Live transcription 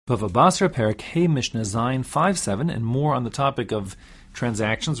Bava Basra, Perek Hey, Mishnah Zayin 5-7, and more on the topic of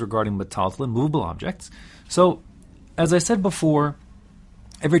transactions regarding metaltalin, movable objects. So, as I said before,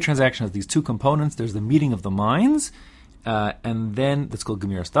 every transaction has these two components. There's the meeting of the minds, and then that's called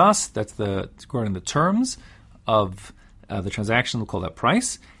Gemiras Das. That's regarding the terms of the transaction. We'll call that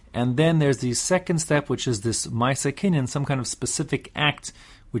price. And then there's the second step, which is this Ma'aseh Kinyan, some kind of specific act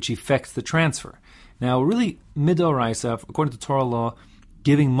which effects the transfer. Now, really, midoraisa, according to Torah law,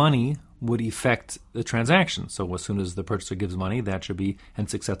 giving money would effect the transaction. So as soon as the purchaser gives money, that should be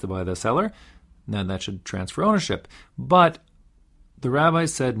hence accepted by the seller. Now that should transfer ownership. But the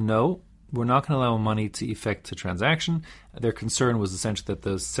rabbis said, no, we're not going to allow money to effect the transaction. Their concern was essentially that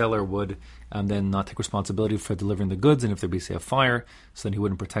the seller would then not take responsibility for delivering the goods, and if there'd be, say, a fire, so then he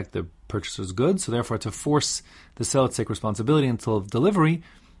wouldn't protect the purchaser's goods. So therefore, to force the seller to take responsibility until delivery,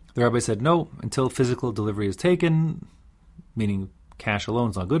 the rabbi said, no, until physical delivery is taken, meaning cash alone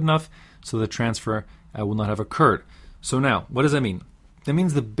is not good enough, so the transfer will not have occurred. So now, what does that mean? That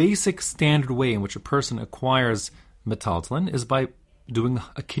means the basic standard way in which a person acquires metaltalin is by doing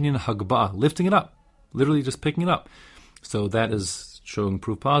a kinyan hagbah, lifting it up, literally just picking it up. So that is showing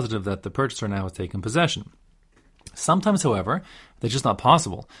proof positive that the purchaser now has taken possession. Sometimes, however, that's just not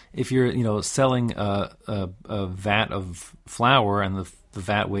possible. If you're, selling a vat of flour and the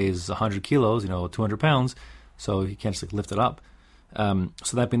vat weighs 100 kilos, 200 pounds, so you can't just lift it up.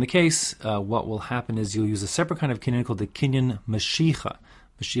 So that being the case, what will happen is you'll use a separate kind of kinyan called the kinyan mashicha.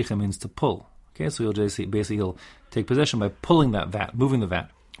 Mashicha means to pull. Okay, so you'll take possession by pulling that vat, moving the vat,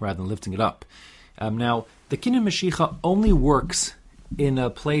 rather than lifting it up. Now, the kinyan mashicha only works in a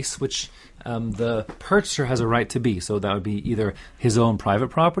place which the purchaser has a right to be. So that would be either his own private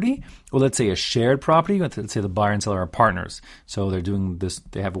property, or let's say a shared property. Let's say the buyer and seller are partners. So they're doing this,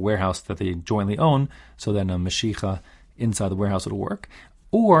 they have a warehouse that they jointly own, so then a mashicha inside the warehouse would work.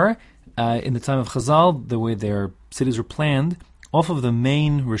 Or, in the time of Chazal, the way their cities were planned, off of the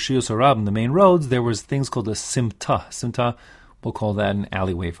main Rishiyos Harabim, the main roads, there was things called a simta. Simta, we'll call that an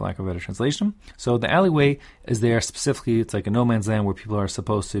alleyway, for lack of a better translation. So the alleyway is there specifically, it's like a no man's land where people are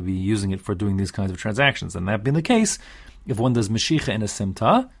supposed to be using it for doing these kinds of transactions. And that being the case, if one does Mashicha in a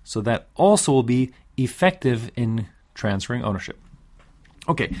simta, so that also will be effective in transferring ownership.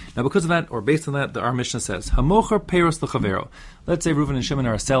 Okay, now because of that, or based on that, our Mishnah says, Hamocher Peiros L'Chavero. Let's say Reuven and Shimon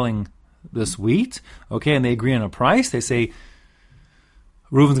are selling this wheat, okay, and they agree on a price. They say,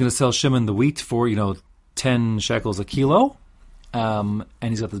 Reuven's going to sell Shimon the wheat for 10 shekels a kilo, and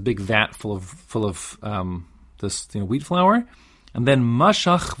he's got this big vat full of this wheat flour, and then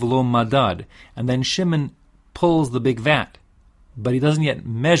mashach v'lo madad, and then Shimon pulls the big vat, but he doesn't yet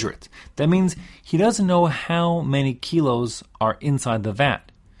measure it. That means he doesn't know how many kilos are inside the vat.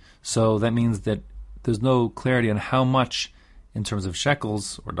 So that means that there's no clarity on how much, in terms of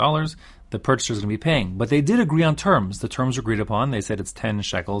shekels or dollars, the purchaser is going to be paying. But they did agree on terms. The terms were agreed upon. They said it's 10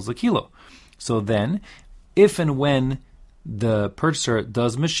 shekels a kilo. So then, if and when the purchaser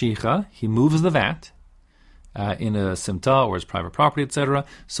does mashicha, he moves the vat in a simta or his private property, etc.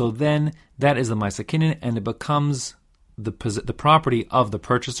 So then that is the Ma'aseh Kinyan, and it becomes the property of the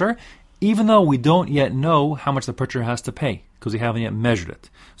purchaser, even though we don't yet know how much the purchaser has to pay, because we haven't yet measured it.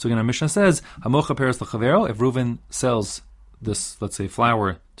 So again, our Mishnah says, Hamocha Peres L'Chavero, if Reuven sells this, let's say,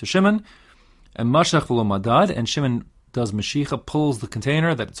 flour to Shimon, and Mashach V'lo Madad, and Shimon does Mashicha, pulls the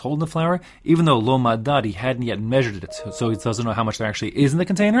container that it's holding the flour, even though Lo Madad, he hadn't yet measured it, so he doesn't know how much there actually is in the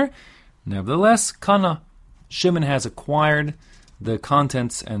container. Nevertheless, Kana, Shimon has acquired the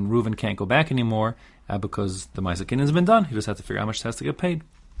contents, and Reuven can't go back anymore, because the Ma'aseh Kinyan has been done. He just has to figure out how much has to get paid.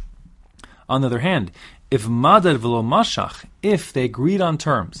 On the other hand, if Madad V'lo Mashach, if they agreed on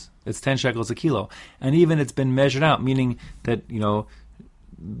terms, it's 10 shekels a kilo, and even it's been measured out, meaning that,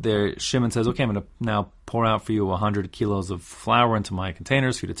 Shimon says, okay, I'm going to now pour out for you 100 kilos of flour into my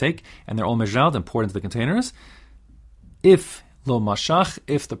containers for you to take, and they're all measured out and poured into the containers. If lo mashach,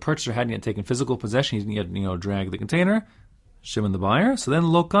 if the purchaser hadn't yet taken physical possession, he didn't yet drag the container, Shimon the buyer, so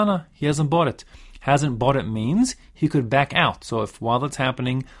then lo kana, he hasn't bought it. Hasn't bought it means he could back out. So if while that's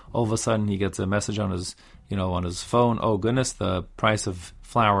happening, all of a sudden he gets a message on his phone, oh goodness, the price of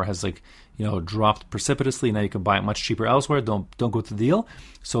flour has dropped precipitously. Now you can buy it much cheaper elsewhere. Don't go with the deal.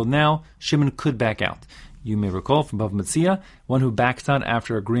 So now Shimon could back out. You may recall from Bava Batra, one who backs out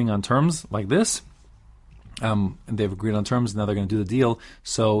after agreeing on terms like this, and they've agreed on terms, now they're going to do the deal.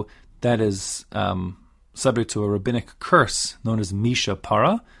 So that is subject to a rabbinic curse known as Misha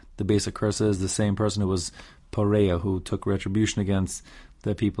Para. The basic curse is the same person who was Pareya, who took retribution against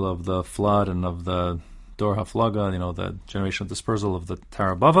the people of the flood and of the Dor HaFlaga, the generation of dispersal of the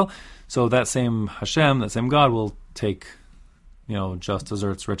Tower of Babel. So that same Hashem, that same God will take, just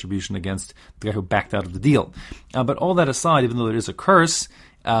deserts retribution against the guy who backed out of the deal. But all that aside, even though it is a curse,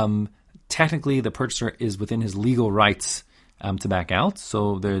 technically the purchaser is within his legal rights to back out.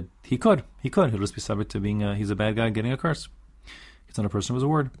 So he could. He'll just be subject to being he's a bad guy getting a curse. He's not a person of his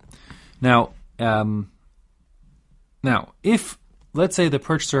word. Now, if let's say the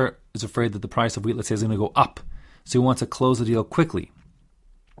purchaser is afraid that the price of wheat, let's say, is going to go up, so he wants to close the deal quickly.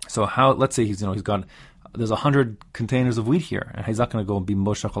 So let's say there's 100 containers of wheat here, and he's not going to go and be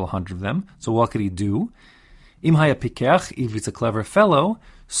moshach 100 of them. So what could he do? Im haya pikech, if he's a clever fellow,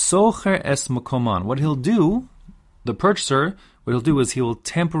 socher es makoman. What he'll do, the purchaser, is he will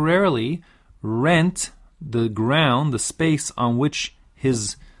temporarily rent the ground, the space on which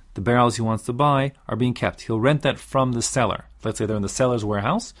the barrels he wants to buy are being kept. He'll rent that from the seller. Let's say they're in the seller's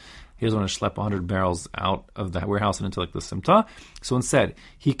warehouse. He doesn't want to schlep 100 barrels out of the warehouse and into like the simta. So instead,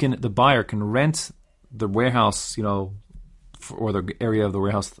 the buyer can rent the warehouse, or the area of the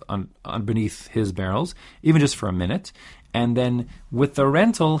warehouse beneath his barrels, even just for a minute. And then with the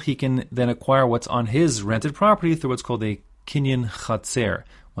rental, he can then acquire what's on his rented property through what's called a kinyan chatzer.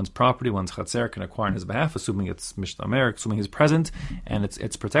 One's property, one's chatzer can acquire on his behalf, assuming it's mishtamer, assuming he's present and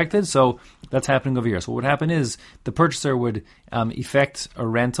it's protected. So that's happening over here. So what would happen is the purchaser would effect a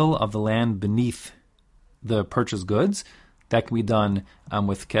rental of the land beneath the purchased goods. That can be done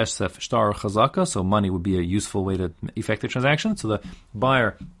with kesef, shtar, or chazaka. So money would be a useful way to effect the transaction. So the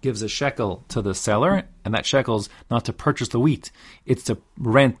buyer gives a shekel to the seller, and that shekel's not to purchase the wheat. It's to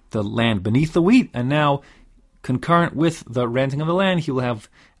rent the land beneath the wheat. And now, concurrent with the renting of the land, he will have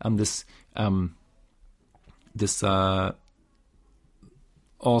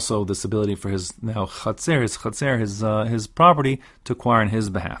also this ability for his property to acquire on his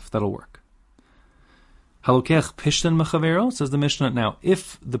behalf. That'll work. Halokech pishtan mechavero, says the Mishnah. Now,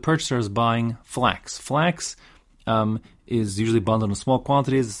 if the purchaser is buying flax is usually bundled in small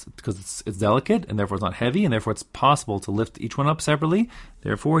quantities because it's delicate and therefore it's not heavy, and therefore it's possible to lift each one up separately.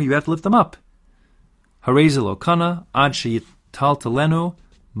 Therefore, you have to lift them up. Harezilo kana ad sheyital telenu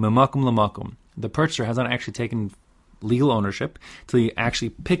memakum lamakum. The purchaser has not actually taken legal ownership till he actually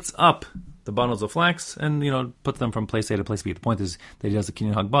picks up the bundles of flax and puts them from place A to place B. The point is that he does the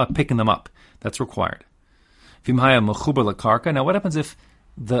kinyan hagbah, picking them up. That's required. Vimhaya mechuber lakarka. Now, what happens if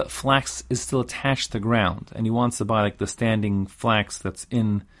the flax is still attached to the ground and he wants to buy like the standing flax that's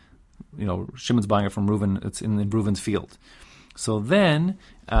in, Shimon's buying it from Reuven, it's in Reuven's field. So then,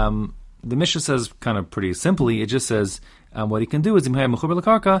 the Mishnah says kind of pretty simply, it just says what he can do is imhaya mechuber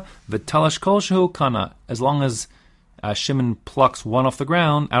lakarka v'talash kol shehu kana, as long as Shimon plucks one out of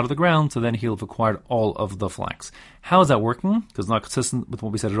the ground, so then he'll have acquired all of the flax. How is that working? Because it's not consistent with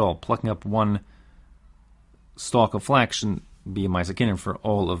what we said at all. Plucking up one stalk of flax shouldn't be a ma'asakinim for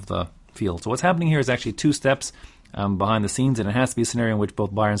all of the field. So what's happening here is actually two steps behind the scenes, and it has to be a scenario in which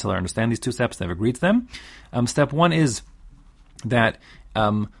both buyer and seller understand these two steps, they've agreed to them. Step one is that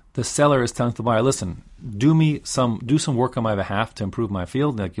the seller is telling the buyer, listen, do some work on my behalf to improve my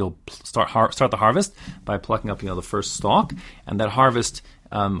field. Like you'll start the harvest by plucking up the first stalk, and that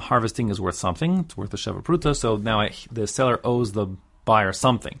harvesting is worth something. It's worth a sheva pruta. So now the seller owes the buyer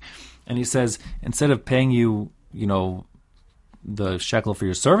something, and he says, instead of paying you the shekel for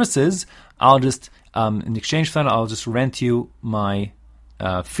your services, I'll just in exchange for that I'll just rent you my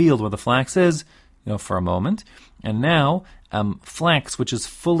field where the flax is for a moment. And now flax, which is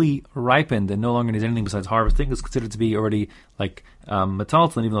fully ripened and no longer needs anything besides harvesting, is considered to be already like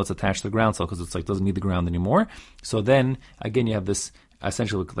metaltalin, even though it's attached to the ground cell, because it's doesn't need the ground anymore. So then again, you have this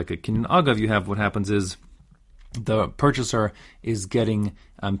essentially like a kinyan agav. You have what happens is the purchaser is getting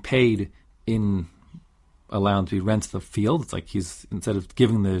paid in allowing to be rent the field. It's like he's, instead of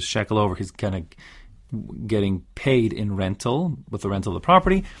giving the shekel over, he's kind of getting paid in rental with the rental of the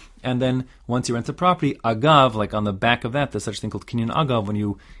property. And then once you rent the property, agav, like on the back of that, there's such a thing called kinyan agav. When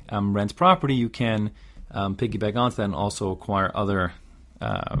you rent property, you can piggyback onto that and also acquire other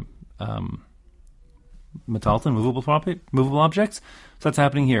metalton, movable objects. So that's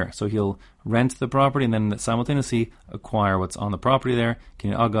happening here. So he'll rent the property and then simultaneously acquire what's on the property there.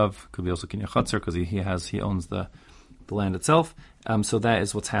 Kinyan agav could be also kinyan chatzer because he owns the land itself. So that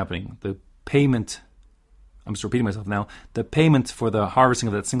is what's happening. The payment, I'm just repeating myself now, the payment for the harvesting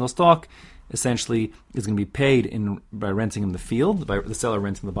of that single stalk essentially is going to be paid by renting him the field, by the seller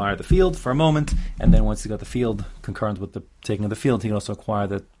renting the buyer the field for a moment, and then once he got the field, concurrent with the taking of the field, he can also acquire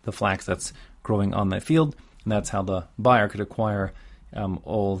the flax that's growing on that field, and that's how the buyer could acquire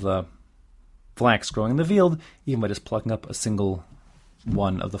all the flax growing in the field, even by just plucking up a single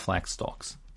one of the flax stalks.